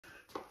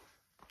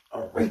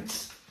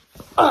Alright.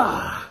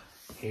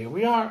 Here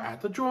we are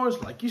at the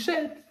drawers, like you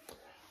said.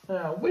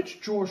 Now,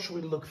 which drawer should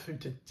we look through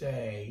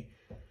today?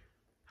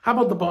 How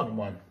about the bottom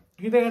one?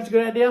 Do you think that's a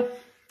good idea?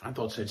 I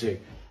thought so too.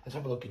 Let's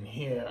have a look in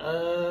here.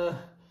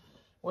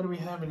 What do we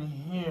have in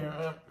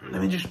here?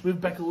 Let me just move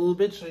back a little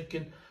bit so I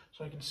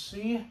can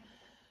see.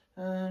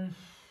 Oh,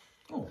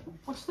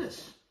 what's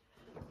this?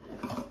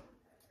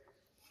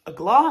 A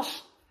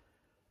glass?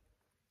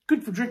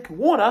 Good for drinking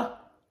water,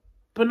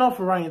 but not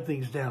for writing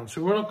things down.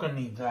 So we're not going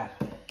to need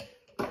that.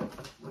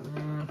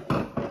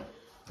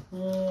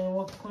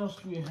 What else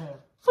do we have?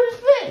 What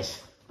is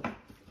this?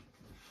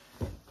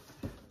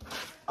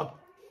 A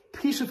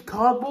piece of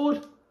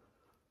cardboard?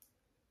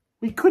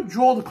 We could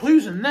draw the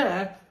clues in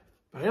there,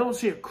 but I don't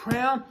see a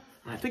crown,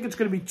 and I think it's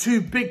going to be too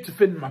big to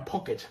fit in my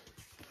pocket.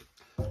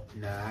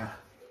 Nah.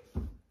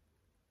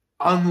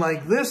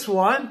 Unlike this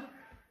one.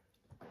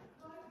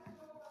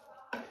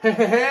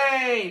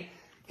 Hey,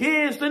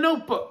 here's the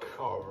notebook.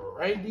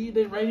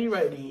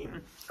 Alrighty.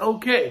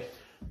 Okay,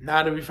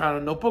 now that we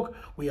found a notebook,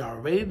 we are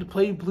ready to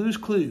play Blue's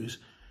Clues.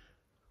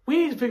 We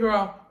need to figure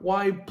out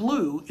why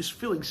Blue is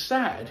feeling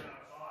sad.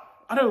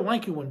 I don't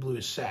like it when Blue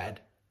is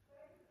sad.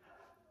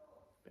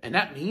 And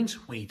that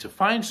means we need to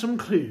find some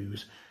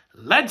clues.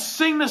 Let's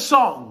sing the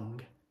song.